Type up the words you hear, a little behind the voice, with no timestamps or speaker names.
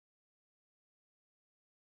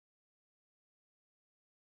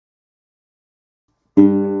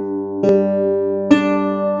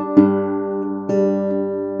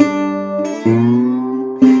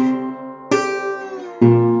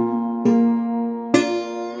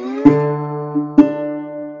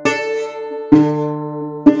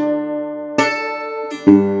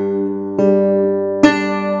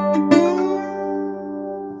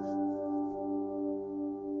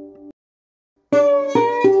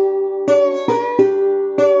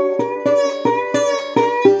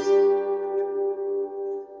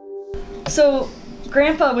So,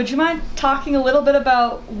 Grandpa, would you mind talking a little bit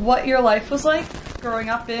about what your life was like growing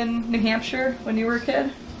up in New Hampshire when you were a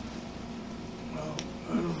kid? Well,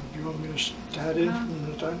 I don't know. Do you want me to start in from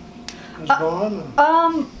the time I was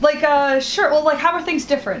born? Sure. Well, like, how are things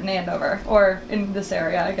different in Andover or in this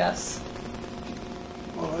area, I guess?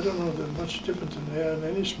 Well, I don't know if they're much different than they are in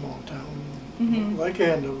any small town like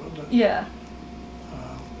Andover. But, yeah.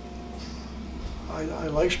 I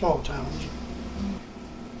like small towns.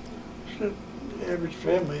 The average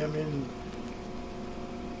family. I mean,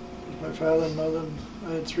 my father and mother.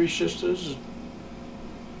 I had 3 sisters.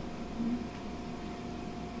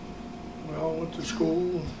 We all went to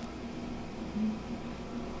school.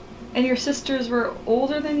 And your sisters were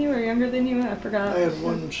older than you or younger than you? I forgot. I had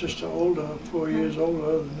one sister older, 4 years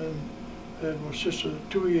older, and then I had one sister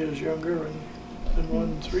 2 years younger, and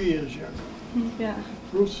one 3 years younger. Yeah.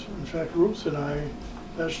 Ruth, in fact, Ruth and I,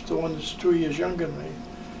 that's the one that's 2 years younger than me.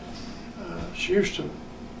 She used to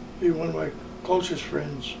be one of my closest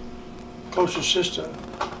friends, closest sister.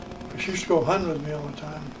 She used to go hunting with me all the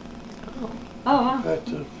time. Oh, wow. At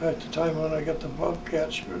the time when I got the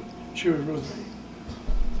bobcat, she was with me.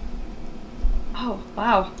 Oh,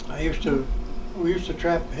 wow. We used to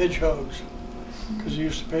trap hedgehogs because he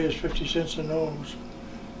used to pay us 50 cents a nose.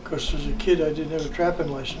 Because as a kid I didn't have a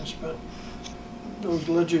trapping license, but those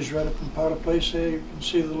ledges right up in Powder Place there, you can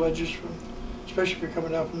see the ledges from, especially if you're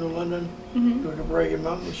coming out from New London, look up Ragged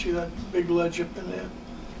Mountain, you see that big ledge up in there.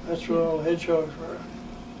 That's where all the hedgehogs were.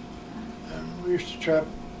 And we used to trap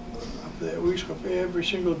up there. We used to go up there every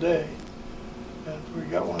single day. And if we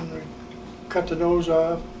got one, we'd cut the nose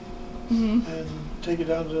off and take it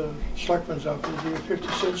down to the selectman's office. Give you 50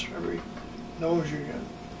 cents for every nose you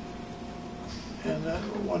get. And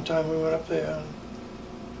one time we went up there and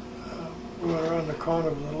we went around the corner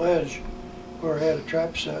of the ledge where I had a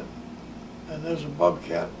trap set. And there's a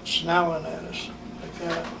bobcat snarling at us like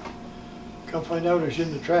that. Come find out he's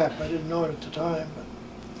in the trap. I didn't know it at the time,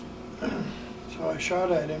 but so I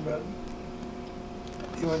shot at him, but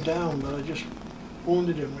he went down. But I just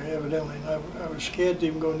wounded him evidently, and I was scared to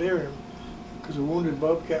even go near him because a wounded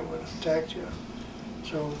bobcat would have attacked you.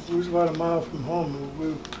 So it was about a mile from home, and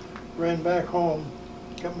we ran back home.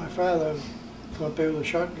 Got my father to come up there with a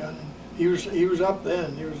shotgun. And he was up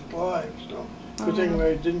then. He was alive, so good thing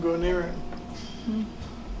I didn't go near him.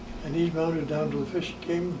 And he's mounted down to the Fish and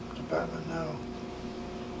Game Department now.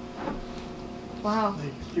 Wow. They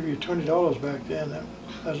give you $20 back then.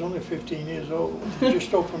 I was only 15 years old. They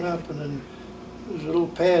just open up and then there's a little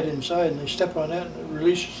pad inside and they step on that and it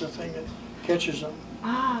releases the thing that catches them.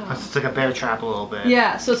 Ah. It's like a bear trap a little bit.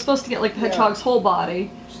 Yeah, so it's supposed to get like the hedgehog's whole body,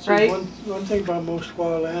 right? One thing about most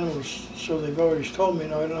wild animals, so they've always told me,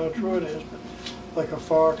 now I don't know how true it is, but like a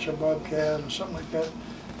fox or bobcat or something like that,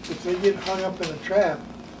 if they get hung up in a trap,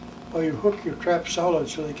 or you hook your trap solid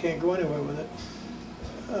so they can't go anywhere with it,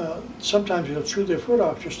 sometimes they'll chew their foot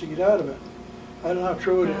off just to get out of it. I don't know how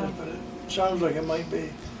true it is, but it sounds like it might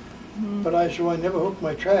be. But I never hooked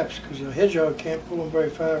my traps because a hedgehog can't pull them very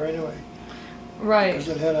far anyway. Right. Because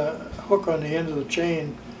it had a hook on the end of the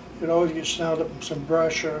chain. It'd always get snarled up in some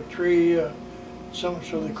brush or a tree or something,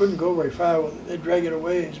 so they couldn't go very far with it. They'd drag it a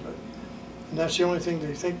ways, and that's the only thing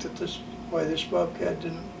they think that why this bobcat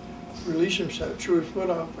didn't release himself, chew his foot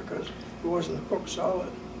off, because it wasn't hooked solid.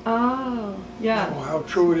 Oh, yeah. Now, how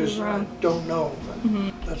true it is, I don't know,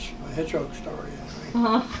 but that's my hedgehog story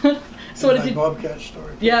anyway. So what did you? Bobcat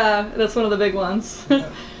story. Yeah, that's one of the big ones. Yeah.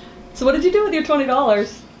 So what did you do with your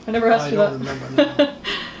 $20? I never asked you that. I don't remember now.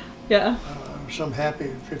 Yeah. I was some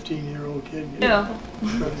happy 15-year-old kid. Yeah.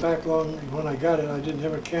 But back long when I got it, I didn't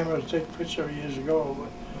have a camera to take a picture of years ago, but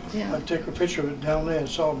I'd take a picture of it down there.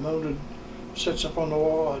 It's all mounted, sits up on the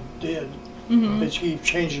wall. I did. They keep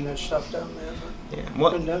changing that stuff down there. But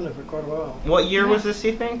I've been down there for quite a while. What year was this,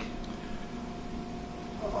 you think?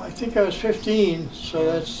 I think I was 15, so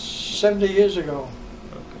that's 70 years ago.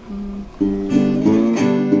 Okay.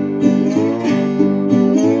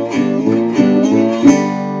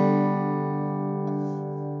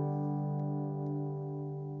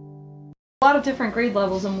 A lot of different grade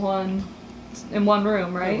levels in one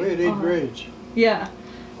room, right? Yeah, we had 8 grades. Yeah.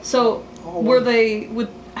 So were they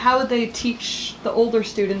how would they teach the older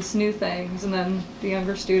students new things, and then the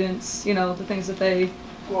younger students, you know, the things that they?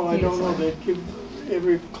 Well, I need don't to know. learn? They'd give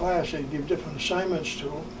every class. They'd give different assignments to.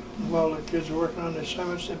 While the kids were working on the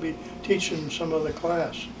assignments, they'd be teaching some other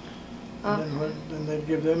class, and then they'd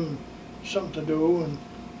give them something to do and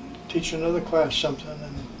teach another class something.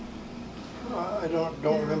 And I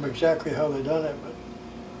don't remember exactly how they done it, but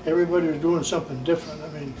everybody was doing something different.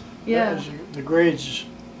 I mean, Yeah. the grades.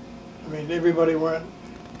 I mean, everybody weren't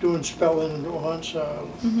doing spelling once,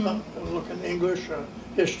 looking English,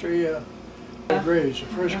 history, grades. The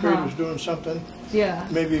first grade was doing something, Yeah.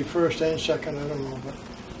 maybe first and second, I don't know, but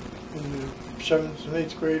in the 7th and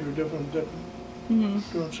 8th grade were different,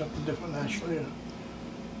 doing something different actually,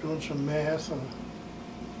 doing some math.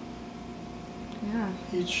 Yeah.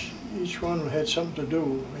 Each one had something to do.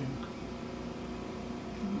 I mean,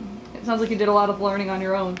 It sounds like you did a lot of learning on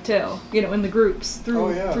your own too. You know, in the groups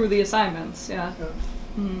through through the assignments. Yeah.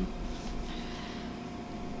 Mm.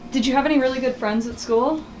 Did you have any really good friends at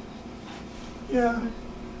school? yeah.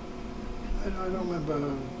 I don't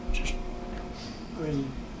remember. Just, I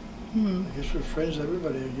mean, I guess we're friends with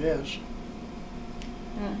everybody. I guess.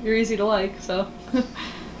 Yeah, you're easy to like, so.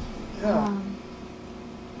 Yeah.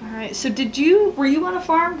 All right. So, were you on a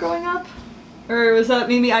farm growing up, or was that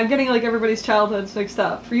maybe I'm getting like everybody's childhoods mixed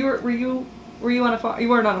up? Were you on a farm? You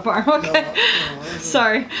weren't on a farm. Okay. No,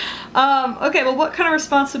 Sorry. Okay. Well, what kind of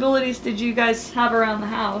responsibilities did you guys have around the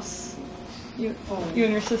house? You and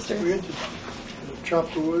your sister. We had to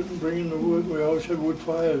chop the wood and bring in the wood. We always had wood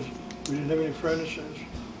fires. We didn't have any furnaces.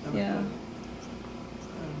 Yeah. And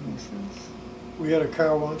Makes sense. we had a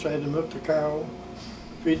cow once. I had to milk the cow,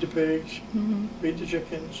 feed the pigs, Mm-hmm. feed the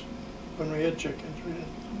chickens. When we had chickens, we didn't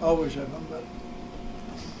always have them, but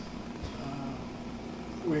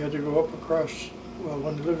we had to go up across, well,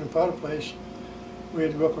 when we lived in Powder Place, we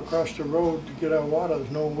had to go up across the road to get our water.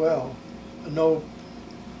 There's no well, no.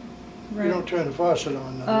 Right. You don't turn the faucet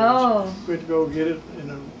on. Oh. We had to go get it in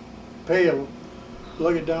a pail,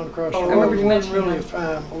 lug it down across the I road. remember you It wasn't mentioning really a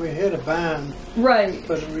that. farm. We had a barn, Right.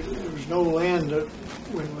 but it was no land that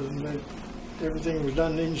everything was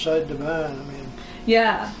done inside the barn. I mean,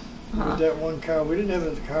 Yeah. with that one cow, we didn't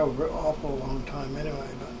have the cow for an awful long time anyway,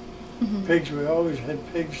 but pigs, we always had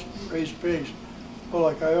pigs, raised pigs. Well,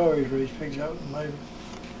 like I always raised pigs out in my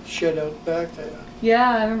shed out back there. Yeah,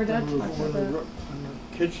 I remember Dad when, talking about that. when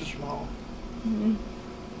the kids were small. Mm-hmm.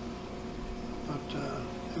 But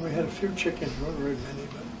and we had a few chickens, not very many,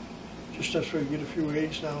 but just that's where we get a few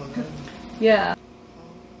eggs now and then. Yeah.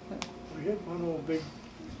 We had one old big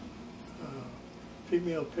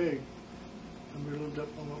female pig, and we lived up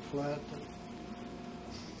on a flat.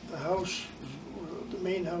 The house, the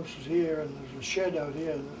main house was here, and there's a shed out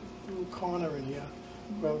here, and a little corner in here.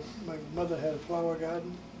 Well, my mother had a flower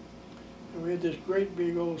garden, and we had this great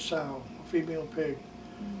big old sow, a female pig,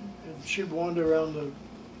 and she'd wander around the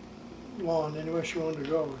lawn anywhere she wanted to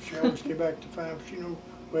go. She always came back to farm. She knew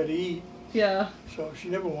where to eat, Yeah. so she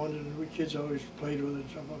never wandered, and we kids always played with it and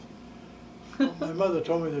so forth. My mother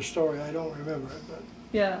told me this story. I don't remember it, but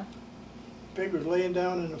Yeah. pig was laying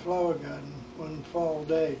down in the flower garden one fall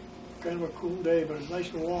day, kind of a cool day, but it was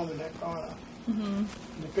nice and warm in that corner. Mm-hmm. And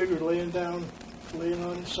the pig was laying down, laying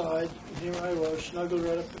on its side, and here I was, snuggled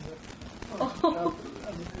right up in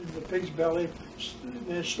the pig's belly, and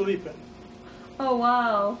they're sleeping. Oh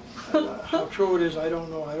wow. How true it is, I don't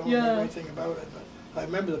know. I don't Yeah. remember anything about it, but I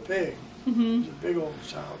remember the pig. Mm-hmm. It was a big old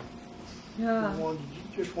sow. Yeah.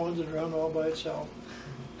 Just wandered around all by itself.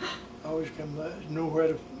 Always knew where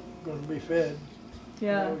to going to be fed.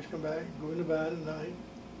 Yeah. Always come back, go in the barn at night.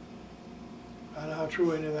 I don't know how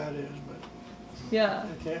true any of that is, but Yeah.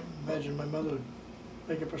 I can't imagine my mother would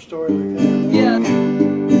make up a story like that. Yeah.